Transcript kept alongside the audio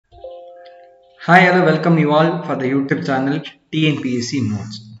Hi, hello, welcome you all for the YouTube channel Tnpsc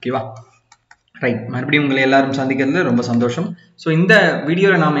Notes. Okay, right. மறுபடியும் உங்களை எல்லாரும் சந்திக்கிறதுல ரொம்ப சந்தோஷம். ஸோ இந்த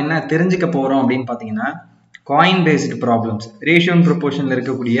வீடியோவில் நாம் என்ன தெரிஞ்சுக்க போகிறோம் அப்படின்னு பார்த்தீங்கன்னா coin based problems ratio and ப்ரொபோர்ஷனில்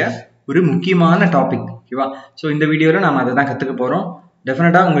இருக்கக்கூடிய ஒரு முக்கியமான டாபிக். ஓகேவா? ஸோ இந்த வீடியோவில் நாம் அதை தான் கற்றுக்க போகிறோம்.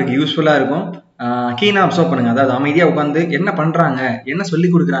 டெஃபினட்டாக உங்களுக்கு யூஸ்ஃபுல்லாக இருக்கும். கீனாக அப்சர்வ் பண்ணுங்கள். அதாவது அமைதியாக உட்காந்து என்ன பண்ணுறாங்க, என்ன சொல்லி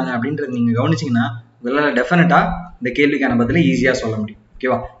கொடுக்குறாங்க அப்படின்றத நீங்கள் கவனிச்சிங்கன்னா உங்களால் டெஃபினட்டாக இந்த கேள்விக்கான பதிலை ஈஸியாக சொல்ல முடியும்.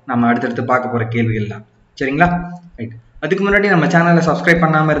 ஓகேவா? நம்ம அடுத்தடுத்து பார்க்க போகிற கேள்விகள்லாம். சரிங்களா? ரைட். அதுக்கு முன்னாடி நம்ம சேனலை சப்ஸ்கிரைப்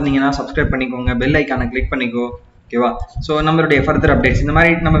பண்ணாமல் இருந்தீங்கன்னா சப்ஸ்கிரைப் பண்ணிக்கோங்க, பெல் ஐக்கானை கிளிக் பண்ணிக்கோ. ஓகேவா? ஸோ நம்மளுடைய ஃபர்தர் அப்டேட்ஸ் இந்த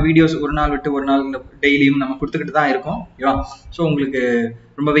மாதிரி நம்ம வீடியோஸ் ஒரு நாள் விட்டு ஒரு நாள் டெய்லியும் நம்ம கொடுத்துக்கிட்டு தான் இருக்கோம். ஓகேவா? ஸோ உங்களுக்கு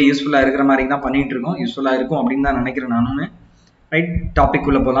ரொம்பவே யூஸ்ஃபுல்லாக இருக்கிற மாதிரி தான் பண்ணிகிட்டு இருக்கோம். யூஸ்ஃபுல்லாக இருக்கும் அப்படின்னு தான் நினைக்கிறேன் நானும். ரைட்,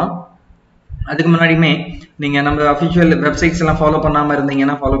 டாபிக் உள்ள போகலாம். அதுக்கு முன்னாடியுமே நீங்கள் நம்ம அஃபிஷியல் வெப்சைட்ஸ் எல்லாம் ஃபாலோ பண்ணாமல்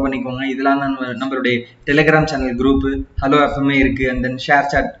இருந்தீங்கன்னா ஃபாலோ பண்ணிக்கோங்க. இதெல்லாம் நம்மளுடைய டெலிகிராம் சேனல் குரூப்பு ஹலோ ஆப்புமே இருக்குது. அண்ட் தென் ஷேர்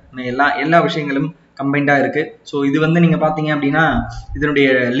சாட் எல்லா விஷயங்களும் கம்பைண்டாக இருக்குது. ஸோ இது வந்து நீங்கள் பார்த்தீங்க அப்படின்னா இதனுடைய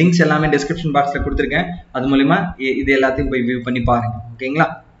லிங்க்ஸ் எல்லாமே டிஸ்கிரிப்ஷன் பாக்ஸில் கொடுத்துருக்கேன். அது மூலிமா இது எல்லாத்தையும் போய் வியூ பண்ணி பாருங்கள். ஓகேங்களா?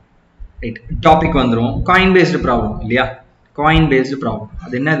 ரைட், டாபிக் வந்துடும். காயின் பேஸ்டு ப்ராப்ளம் இல்லையா? காயின் பேஸ்டு ப்ராப்ளம்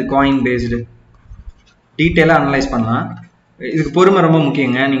அது என்ன? அது காயின் பேஸ்டு டீட்டெயிலாக அனலைஸ் பண்ணலாம். இதுக்கு பொறுமை ரொம்ப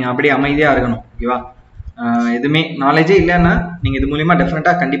முக்கியங்க. நீங்கள் அப்படியே அமைதியாக இருக்கணும். ஓகேவா? எதுவுமே நாலேஜே இல்லைன்னா நீங்கள் இது மூலிமா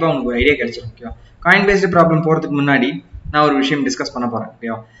டெஃபினட்டாக கண்டிப்பாக உங்களுக்கு ஒரு ஐடியா கிடைச்சிடும். ஓகேவா? காயின் பேஸ்டு ப்ராப்ளம் போகிறதுக்கு முன்னாடி நான் ஒரு விஷயம் டிஸ்கஸ் பண்ண போகிறேன்.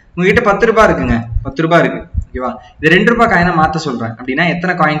 ஓகேவா? உங்ககிட்ட 10 ரூபாய் இருக்குங்க. 10 ரூபாய் இருக்குது. ஓகேவா? இது 2 ரூபாய் காயினை மாற்ற சொல்கிறேன் அப்படின்னா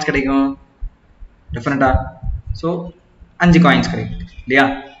எத்தனை காயின்ஸ் கிடைக்கும்? டெஃபினட்டாக ஸோ 5 காயின்ஸ் கிடைக்கும் இல்லையா?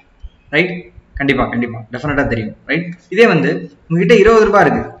 ரைட், கண்டிப்பாக டெஃபினட்டாக தெரியும். ரைட், இதே வந்து உங்ககிட்ட 20 ரூபாய்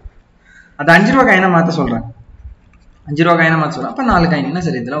இருக்குது, அது 5 ரூபாய் காயினை மாற்ற சொல்கிறேன். 5 ரூபாய் காயினா மாற்ற சொல்கிறேன். அப்போ 4 காயின். என்ன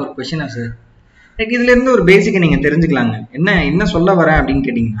சார் இதெல்லாம் ஒரு கொஸ்டினா சார்? ரைட், இதுலேருந்து ஒரு பேசிக்கை நீங்கள் தெரிஞ்சுக்கலாங்க. என்ன சொல்ல வரேன் அப்படின்னு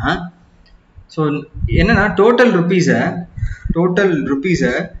கேட்டிங்கன்னா, ஸோ என்னன்னா டோட்டல்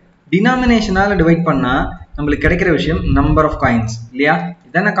ருப்பீஸை டினாமினேஷனால் டிவைட் பண்ணால் நம்மளுக்கு கிடைக்கிற விஷயம் நம்பர் ஆஃப் காயின்ஸ் இல்லையா?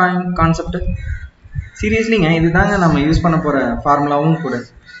 இதான கான்செப்ட். சீரியஸ்லிங்க, இதுதாங்க நம்ம யூஸ் பண்ண போகிற ஃபார்முலாவும் கூட.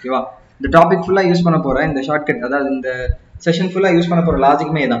 ஓகேவா? இந்த டாபிக் ஃபுல்லாக யூஸ் பண்ண போகிற இந்த ஷார்ட்கட், அதாவது இந்த செஷன் ஃபுல்லாக யூஸ் பண்ண போகிற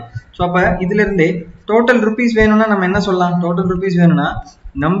லாஜிக்குமே தான். ஸோ அப்போ இதுலேருந்து டோட்டல் ருப்பீஸ் வேணும்னா நம்ம என்ன சொல்லலாம்? டோட்டல் ருப்பீஸ் வேணும்னா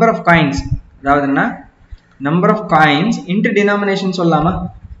நம்பர் ஆஃப் காயின்ஸ், அதாவது என்ன number of coins into denomination சொல்லலாமா?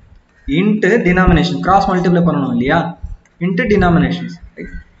 இன்ட்டு டினாமினேஷன் கிராஸ் மல்டிப்ளை பண்ணணும் இல்லையா? Into denominations.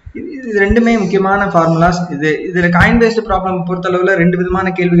 இது ரெண்டுமே முக்கியமான ஃபார்முலாஸ். இதில் காயின் பேஸ்டு ப்ராப்ளம் பொறுத்தளவில் 2 விதமான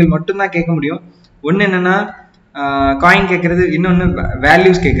கேள்விகள் மட்டும்தான் கேட்க முடியும். ஒன்று என்னென்னா காயின் கேட்கறது, இன்னொன்று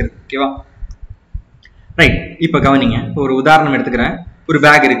வேல்யூஸ் கேட்கறது. ஓகேவா? ரைட், இப்போ கவனிங்க. இப்போ ஒரு உதாரணம் எடுத்துக்கிறேன். ஒரு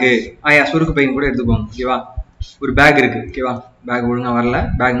பேக் இருக்கு. சுருக்கு பையன் கூட எடுத்துக்கோங்க. ஓகேவா? ஒரு பேக் இருக்கு. ஓகேவா? பேக் ஒழுங்கா வரல,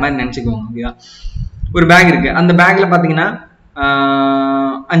 பேக் மாதிரி நினைச்சுக்கோங்க. ஓகேவா? ஒரு பேக் இருக்கு. அந்த பேக்ல பாத்தீங்கன்னா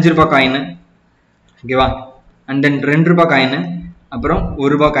 5 ரூபாய் காயின். ஓகேவா? அண்ட் தென் 2 ரூபாய் காயின், அப்புறம்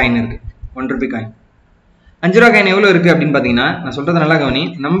 1 ரூபாய் காயின் இருக்கு. 1 ரூபாய் காயின். 5 ரூபாய் காயின் எவ்வளவு இருக்கு அப்படின்னு பாத்தீங்கன்னா, நான் சொல்றது நல்லா கவனி.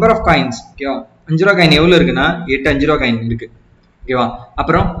 Number of coins. ஓகேவா? 5 ரூபாய் காயின் எவ்வளவு இருக்குன்னா 8 5 ரூபாய் காயின் இருக்கு. ஓகேவா?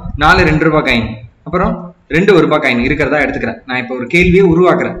 அப்புறம் 4 2 ரூபாய் காயின், அப்புறம் 2 1 ரூபாய் காயின் இருக்கிறதா எடுத்துக்கிறேன். நான் இப்போ ஒரு கேள்வியை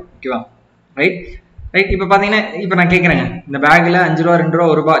உருவாக்குறேன். ஓகேவா? ரைட், இப்போ பார்த்தீங்கன்னா இப்போ நான் கேட்குறேங்க, இந்த பேக்கில் 5 ரூபா 2 ரூபா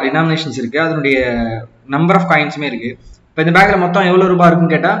 1 ரூபா டினாமினேஷன்ஸ் இருக்குது, அதனுடைய நம்பர் ஆஃப் காயின்ஸுமே இருக்குது. இப்போ இந்த பேக்கில் மொத்தம் எவ்வளோ ரூபா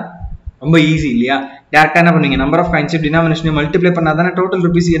இருக்குன்னு கேட்டால் ரொம்ப ஈஸி இல்லையா? டேரெக்டாக என்ன பண்ணுவீங்க? Number of coins denomination multiply பண்ணால் தானே டோட்டல்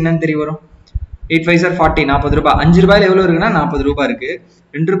ருபீஸ் என்னன்னு தெரிய வரும். 8 5 சார் 40, 40 ரூபாய். 5 ரூபாயில் எவ்வளோ இருக்குன்னா 40 ரூபாய் இருக்குது.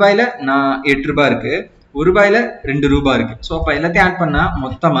 2 ரூபாயில் 8 ரூபாய் இருக்குது. 1 ரூபாயில் 2 ரூபாய் இருக்குது. ஸோ அப்போ எல்லாத்தையும் ஆட் பண்ணால்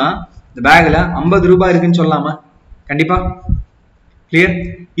மொத்தமாக இந்த பேக்கில் 50 ரூபாய் இருக்குன்னு சொல்லலாமா? கண்டிப்பா. கிளியர்?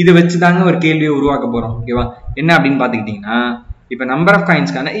 இதை வச்சு தாங்க ஒரு கேள்வியை உருவாக்க போறோம். ஓகேவா? என்ன அப்படின்னு பாத்துக்கிட்டீங்கன்னா, இப்ப நம்பர் ஆஃப்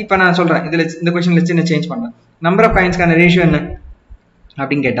காயின்ஸ்க்கான இப்ப நான் சொல்றேன், இதுல இந்த கொஸ்டின்ல சின்ன சேஞ்ச் பண்றேன். நம்பர் ஆஃப் காயின்ஸ்க்கான ரேஷியோ என்ன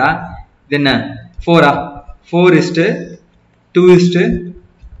அப்படின்னு கேட்டா, இது என்ன 4ஆ?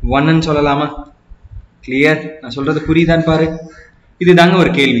 4:2:1 சொல்லலாமா? கிளியர்? நான் சொல்றது புரியுதான்னு பாரு. இதுதாங்க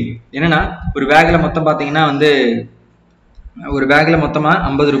ஒரு கேள்வி. என்னன்னா ஒரு பேக்ல மொத்தம் பாத்தீங்கன்னா வந்து ஒரு பேக்ல மொத்தமா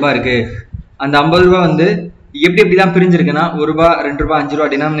 50 ரூபாய் இருக்கு. அந்த 50 ரூபாய் வந்து எப்படிதான் பிரிஞ்சிருக்குன்னா 1 ரூபாய் 2 ரூபாய் 5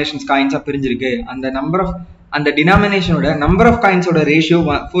 ரூபாய் டினாமினேஷன்ஸ் காயின்ஸா பிரிஞ்சிருக்கு. அந்த டினாமினேஷனோட number of காயின்ஸோட ratio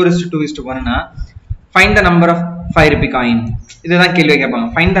 4:2:1னா find the number of 5 ரூபாய் காயின். இதுதான் கேள்வியை கேட்பாங்க.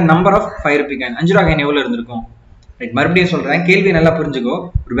 ஃபைண்ட் த நம்பர் ஆஃப் 5 ரூபாய் காயின். 5 ரூபாய் காயின் எவ்வளவு இருந்திருக்கும்? ரைட், மறுபடியும் சொல்றேன், கேள்வி நல்லா புரிஞ்சுக்கோ.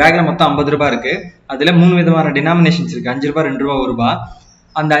 ஒரு பேக்ல மொத்தம் 50 ரூபாய் இருக்கு. அதுல 3 விதமான டினாமினேஷன்ஸ் இருக்கு. 5 ரூபாய் 2 ரூபாய் 1 ரூபாய்.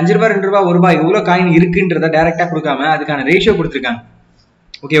 அந்த 5 ரூபாய் 2 ரூபாய் 1 ரூபாய் எவ்வளவு காயின் இருக்குன்றத டைரக்டா கொடுக்காம அதுக்கான ரேஷியோ கொடுத்துருக்காங்க.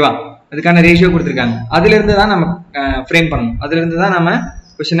 ஓகேவா? அதுக்கான ரேஷியோ கொடுத்துருக்காங்க. அதுல இருந்து தான் நம்ம ஃப்ரேம் பண்ணணும். அதுல இருந்து தான் நம்ம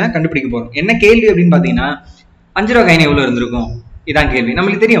கொஸ்டினை கண்டுபிடிக்க போறோம். என்ன கேள்வி அப்படின்னு பாத்தீங்கன்னா 5 ரூபாய் காயின் எவ்வளவு இருந்திருக்கும்? இதான் கேள்வி.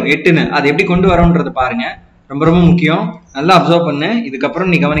 நம்மளுக்கு தெரியும் 8ன்னு. அதை எப்படி கொண்டு வரோன்றத பாருங்க. ரொம்ப ரொம்ப முக்கியம். நல்லா அப்சர்வ் பண்ணு.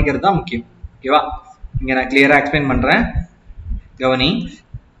 இதுக்கப்புறம் நீ கவனிக்கிறது தான் முக்கியம். ஓகேவா? இங்க நான் கிளியரா எக்ஸ்பிளைன் பண்றேன், கவனி.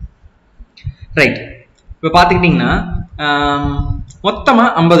 ரைட். இப்போ பார்த்துக்கிட்டிங்கன்னா மொத்தமாக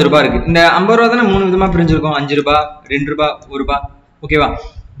 50 ரூபாய் இருக்குது. இந்த 50 ரூபா தானே 3 விதமாக பிரிஞ்சிருக்கோம். 5 ரூபா, 2 ரூபா, 1 ரூபா. ஓகேவா?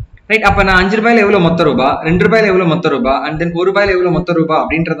 ரைட். அப்போ நான் 5 ரூபாயில் எவ்வளோ மொத்த ரூபா, 2 ரூபாயில் எவ்வளோ மொத்த ரூபா, அண்ட் தென் 1 ரூபாயில் எவ்வளோ மொத்த ரூபா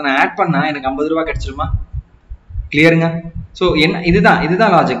அப்படின்றத நான் ஆட் பண்ணால் எனக்கு 50 ரூபா கிடைச்சிருமா? கிளியருங்க? ஸோ என்ன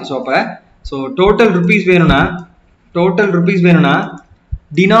இதுதான் லாஜிக். ஸோ அப்போ டோட்டல் ருபீஸ் வேணும்னா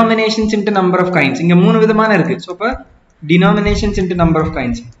denominations into number of coins. இங்கே 3 விதமான இருக்கு. ஸோ அப்போ denominations into number of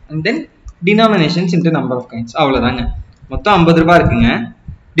coins and then denominations into number of coins. அவ்வளோதாங்க. மொத்தம் 50 ரூபாய் இருக்குங்க.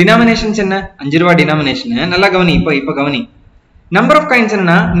 டினாமினேஷன்ஸ் என்ன? 5 ரூபா டினாமினேஷன். நல்லா கவனி. இப்போ கவனி. நம்பர் ஆஃப் காயின்ஸ்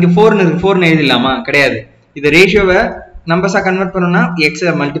என்னன்னா இங்க 4 எழுதிடலாமா? கிடையாது. இது ரேஷியோவை நம்பர்ஸா கன்வெர்ட் பண்ணணும்னா எக்ஸ்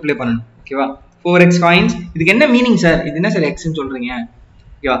மல்டிப்ளை பண்ணணும். ஓகேவா? 4x coins. இதுக்கு என்ன மீனிங் சார்? இது என்ன சார் எக்ஸ்ன்னு சொல்றீங்க?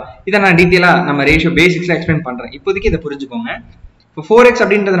 ஓகேவா? இதை நான் டீட்டெயிலா நம்ம ரேஷியோ பேசிக்ஸ்ல எக்ஸ்பிளைன் பண்றேன். இப்போதைக்கு இதை புரிஞ்சுக்கோங்க. இப்போ 4x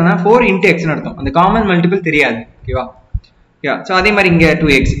அப்படின்றது என்னன்னா 4 இன்ட்டு எக்ஸ்னு அர்த்தம். அந்த காமன் மல்டிபிள் தெரியாது. ஓகேவா? ஸோ அதே மாதிரி இங்க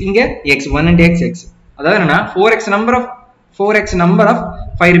 2x, இங்க x 1 இன்ட்டு எக்ஸ். அதாவது என்னன்னா 4x number of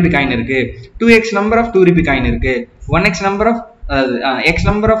 5 Ruby coin இருக்கு, 2x number of 2 Ruby coin இருக்கு, 1x number of x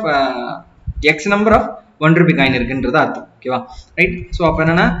number of 1 Ruby coin இருக்குன்றது அர்த்தம். ஓகேவா? ரைட். ஸோ அப்போ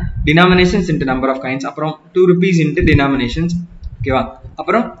என்னன்னா denominations into number of coins, அப்புறம் 2 rupees இன்ட்டு டினாமினேஷன்ஸ். ஓகேவா?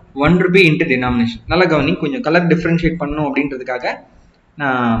 அப்புறம் 1 rupee இன்ட்டு டினாமினேஷன். நல்லா கவனி. கொஞ்சம் கலர் டிஃப்ரென்ஷியேட் பண்ணணும் அப்படின்றதுக்காக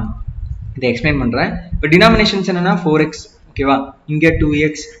நான் இதை எக்ஸ்பிளைன் பண்றேன். இப்போ டினாமினேஷன்ஸ் என்னன்னா 4x. ஓகேவா? இங்க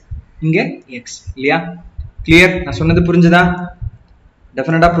 2x, இங்க x. இல்லையா? கிளியர்? நான் சொன்னது புரிஞ்சுதா?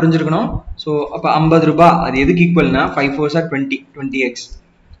 டெஃபினட்டா புரிஞ்சிருக்கணும். ஸோ அப்போ 50 ரூபாய் அது எதுக்கு ஈக்குவல்னா 5 4s are 20x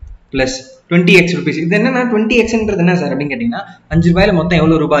plus 20x rupees. இது என்னன்னா 20xன்றது என்ன சார் அப்படின்னு கேட்டீங்கன்னா 5 ரூபாயில மொத்தம்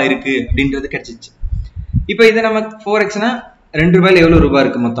எவ்வளவு ரூபாய் இருக்கு அப்படின்றது கிடைச்சிச்சு. இப்போ இது நம்ம 4xனா 2 ரூபாயில எவ்வளவு ரூபாய்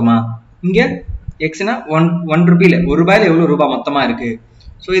இருக்கு மொத்தமா, இங்க xனா 1 ரூபாயில 1 ரூபாயில எவ்வளவு ரூபாய் மொத்தமா இருக்கு.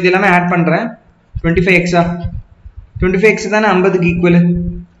 ஸோ இது எல்லாமே ஆட் பண்றேன். 25xா 25x தானே 50க்கு ஈக்குவல்.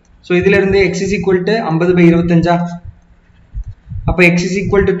 ஸோ இதுல இருந்து x is equal to 50/25. அப்ப x is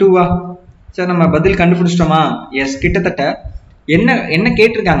equal to 2வா? Sir நம்ம பதில் கண்டுபிடிச்சிட்டோமா? எஸ். கிட்டத்தட்ட என்ன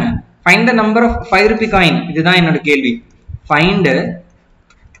கேட்டிருக்காங்க? Find the number of 5 rupee coin. இதுதான் என்னோட கேள்வி. Find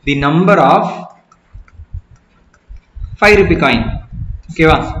the number of 5 rupee coin.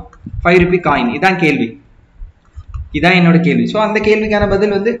 ஓகேவா? 5 rupee காயின். இதான் கேள்வி. இதான் என்னோட கேள்வி. ஸோ அந்த கேள்விக்கான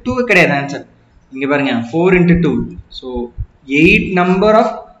பதில் வந்து 2 கிடையாது ஆன்சர். இங்க பாருங்க 4 into 2. So 8 number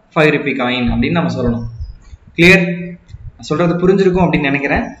of 5 rupee coin அப்படின்னு நம்ம சொல்லணும். கிளியர்? சொல்றது புரிஞ்சிருக்கும் அப்படின்னு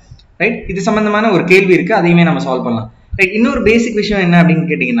நினைக்கிறேன். ரைட். இது சம்பந்தமான ஒரு கேள்வி இருக்கு, அதையுமே நம்ம சால்வ் பண்ணலாம். ரைட். இன்னொரு பேசிக் விஷயம் என்ன அப்படின்னு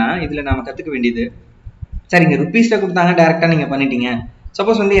கேட்டீங்கன்னா இதுல நாம கத்துக்க வேண்டியது, சார் இங்க ருபீஸ்ல கொடுத்தாங்க டைரக்டா நீங்க பண்ணிட்டீங்க.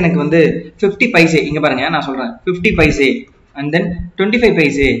 சப்போஸ் வந்து எனக்கு வந்து 50 பைசே, இங்க பாருங்க நான் சொல்றேன் 50 paise and then 25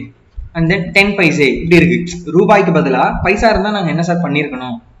 paise and then 10 paise இப்படி இருக்கு. ரூபாய்க்கு பதிலா பைசா இருந்தா நாங்க என்ன சார்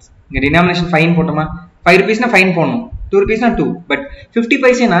பண்ணிருக்கணும்? இங்க டினாமினேஷன் ஃபைன் போட்டோமா? 5 rupeesனா ஃபைன் போடணும், 2 rupeesனா 2. பட் 50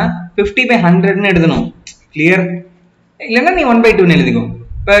 பைசேனா 50/100ன்னு எழுதணும். கிளியர்? இல்லைன்னா நீ 1/2ன்னு எழுதிக்கோ.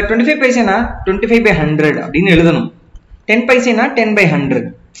 இப்போ 25 பைசேனா 25/100 அப்படின்னு எழுதணும். 10 பைசேனா 10/100.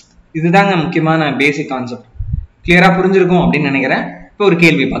 இதுதாங்க முக்கியமான பேசிக் கான்செப்ட். கிளியரா புரிஞ்சிருக்கும் அப்படின்னு நினைக்கிறேன். இப்போ ஒரு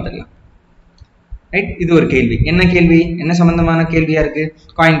கேள்வி பார்த்துக்கலாம். ரைட். இது ஒரு கேள்வி. என்ன கேள்வி? என்ன சம்பந்தமான கேள்வியா இருக்கு?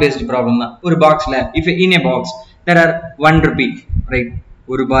 காயின் பேஸ்ட் ப்ராப்ளம் தான். ஒரு பாக்ஸ்ல if in a box there are 1 rupee, right,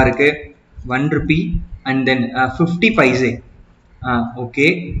 1 ரூபாய் இருக்கு, 1 rupee and then 50 paise. Okay.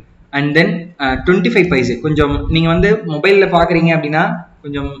 And then 25 paise. கொஞ்சம் நீங்க வந்து மொபைல்ல பாக்குறீங்க அப்படின்னா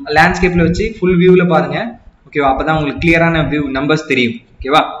கொஞ்சம் லேண்ட்ஸ்கேப்ல வச்சு ஃபுல் வியூல பாருங்க. ஓகேவா? அப்பதான் உங்களுக்கு கிளியரான வியூ நம்பர்ஸ் தெரியும்.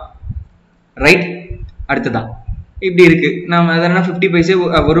 ஓகேவா? ரைட். அடுத்ததான் இப்படி இருக்கு. நாம அதனால 50 பைசே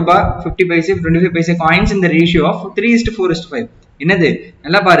 1 ரூபாய், 50 பைசே, 25 பைசே காயின்ஸ் இந்த ரேஷியோ ஆஃப் 3:4:5. என்னது?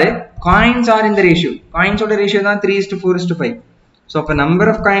 நல்லா பாரு. காயின்ஸ் ஆர் இந்த ரேஷியோ. காயின்ஸோட ரேஷியோ தான் 3:4:5. ஸோ அப்ப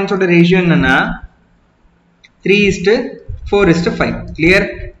நம்பர் ஆஃப் காயின்ஸோட ரேஷியோ என்னன்னா 3:4:5. Clear?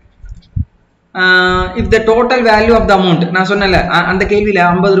 if the total value of the amount, நான் சொன்னல அந்த கேள்வியில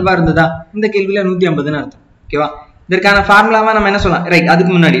 50 ரூபாய் இருந்ததா, இந்த கேள்வியில 150ன்னு அர்த்தம். ஓகேவா? இதற்கான ஃபார்முலாவா நம்ம என்ன சொல்லலாம்? ரைட்.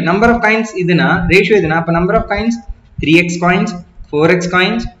 அதுக்கு முன்னாடி நம்பர் ஆஃப் காயின்ஸ் இதுனா ரேஷியோ இதுனா அப்ப number of coins 3x coins, 4x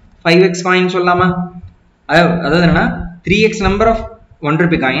coins, 5x coins சொல்லலாமா? அதாவது என்னன்னா 3x number of 1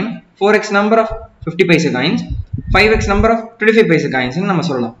 rupee coin, 4x number of 50 paise coins, 5x number of 25 paise coins நம்ம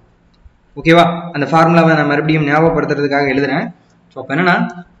சொல்லலாம். ஓகேவா? அந்த ஃபார்முலாவை நான் மறுபடியும் ஞாபகப்படுத்துறதுக்காக எழுதுறேன். ஸோ அப்போ என்னன்னா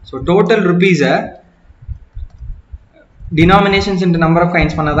total ருபீஸை denominations into number of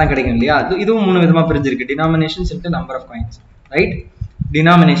coins பண்ணாதான் கிடைக்கும் இல்லையா? இதுவும் 3 விதமா பிரிஞ்சிருக்கு. Denominations into number of coins. Right.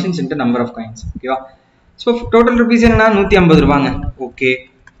 Denominations into number of coins. ஓகேவா? ஸோ டோட்டல் ருபீஸ் என்னன்னா 150 ரூபாங்க. ஓகே.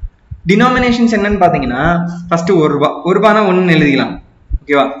 டினாமினேஷன்ஸ் என்னன்னு பாத்தீங்கன்னா ஃபர்ஸ்ட் 1 ரூபாய். 1 ரூபாய்னா 1 எழுதிக்கலாம்.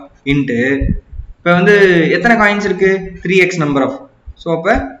 ஓகேவா? இன்ட்டு இப்போ வந்து எத்தனை காயின்ஸ் இருக்கு? 3x number of. ஸோ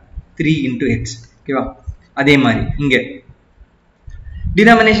அப்போ 3 into x. ஓகேவா? அதே மாதிரி இங்க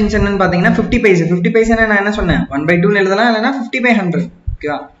டினாமினேஷன்ஸ் என்னன்னு பார்த்தீங்கன்னா 50 பைசா. 50 பைசா நான் என்ன சொன்னேன், 1/2 எழுதலாம், இல்லைன்னா 50/100.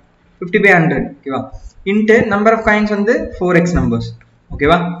 ஓகேவா, 50/100. ஓகேவா, இன்ட்டு நம்பர் ஆஃப் காயின்ஸ் வந்து 4x நம்பர்ஸ்.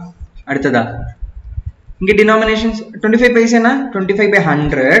 ஓகேவா, அடுத்ததா இங்கே டினாமினேஷன்ஸ் 25 பைசா என்ன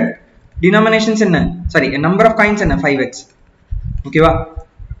 25/100. டினாமினேஷன்ஸ் என்ன, சாரி நம்பர் ஆஃப் காயின்ஸ் என்ன 5x. ஓகேவா,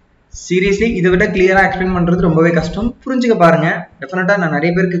 சீரியஸ்லி இதை விட கிளியரா எக்ஸ்பிளைன் பண்றது ரொம்பவே கஷ்டம். புரிஞ்சுக்க பாருங்க. டெஃபினட்டா நான்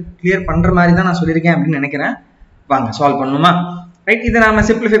நிறைய பேருக்கு கிளியர் பண்ற மாதிரி தான் நான் சொல்லியிருக்கேன் அப்படின்னு நினைக்கிறேன். வாங்க சால்வ் பண்ணுமா. ரைட், இதை நாம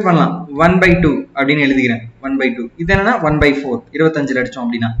சிம்பிளிஃபை பண்ணலாம். 1/2 அப்படின்னு எழுதிக்கிறேன். 1/2 இது என்னன்னா 1/4 25 அடிச்சோம்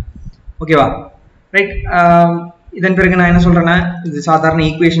அப்படின்னா. ஓகேவா, ரைட். இதன் பிறகு நான் என்ன சொல்றேன்னா, இது சாதாரண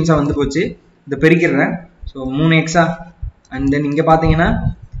ஈக்குவேஷன்ஸா வந்து போச்சு. இதை பெருக்கிறேன். ஸோ 3x அண்ட் தென் இங்க பாத்தீங்கன்னா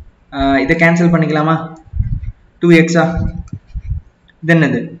இதை கேன்சல் பண்ணிக்கலாமா, 2x தென்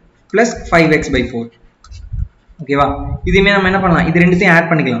இது பிளஸ் 5x/4. ஓகேவா, இதுமே நம்ம என்ன பண்ணலாம், இது ரெண்டுத்தையும் ஆட்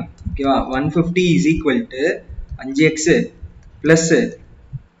பண்ணிக்கலாம். ஓகேவா, 150 is equal to 5x plus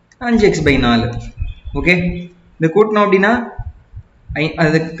 5x/4. Okay, இந்த கூட்டணும் அப்படின்னா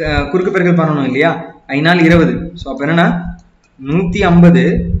அது குறுக்கு பெருக்கல் பண்ணணும் இல்லையா, 5 4 20. ஸோ அப்போ என்னன்னா 150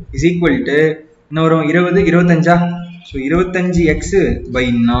 இஸ் ஈக்குவல் டு என்ன வரும், 20 25. So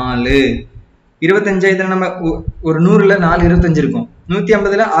 25x/4. 25 இதில் நம்ம ஒரு 100ல் 4 25 இருக்கும்,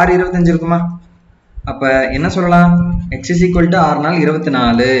 150ல் 6 25 இருக்குமா. அப்ப என்ன சொல்லலாம், x is equal to 6 4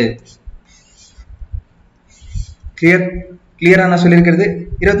 24. கிளியரா நான் சொல்லியிருக்கிறது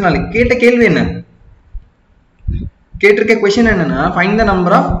 24. கேட்ட கேள்வி என்ன, கேட்டிருக்க கொஸ்டின் என்னன்னா, find the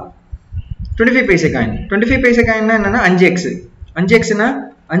number of 25 paisa coin. 25 paisa coin என்னன்னா 5x. 5xனா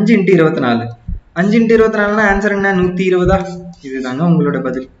 5 × 24. 5 × 24னா ஆன்சர் என்ன, 120. இதுதாங்க உங்களோட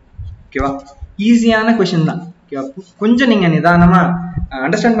பதில். ஓகேவா, ஈஸியான கொஸ்டின் தான். கொஞ்சம் நீங்க நிதானமா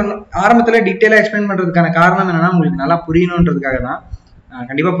அண்டர்ஸ்டாண்ட் பண்ண, ஆரம்பத்துல டீட்டெயிலா எக்ஸ்பிளைன் பண்றதுக்கான காரணம் என்னன்னா, உங்களுக்கு நல்லா புரியணுன்றதுக்காக தான்.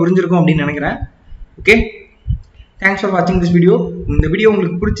 கண்டிப்பா புரிஞ்சிருக்கும் அப்படின்னு நினைக்கிறேன். ஓகே, தேங்க்ஸ் ஃபார் வாட்சிங் திஸ் வீடியோ. இந்த வீடியோ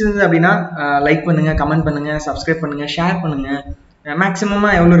உங்களுக்கு பிடிச்சிருந்தது அப்படின்னா லைக் பண்ணுங்க, கமெண்ட் பண்ணுங்க, சப்ஸ்கிரைப் பண்ணுங்க, ஷேர் பண்ணுங்க. மேக்ஸிமமா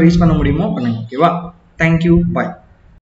எவ்வளவு ரீச் பண்ண முடியுமோ பண்ணுங்க. ஓகேவா, தேங்க்யூ, பாய்.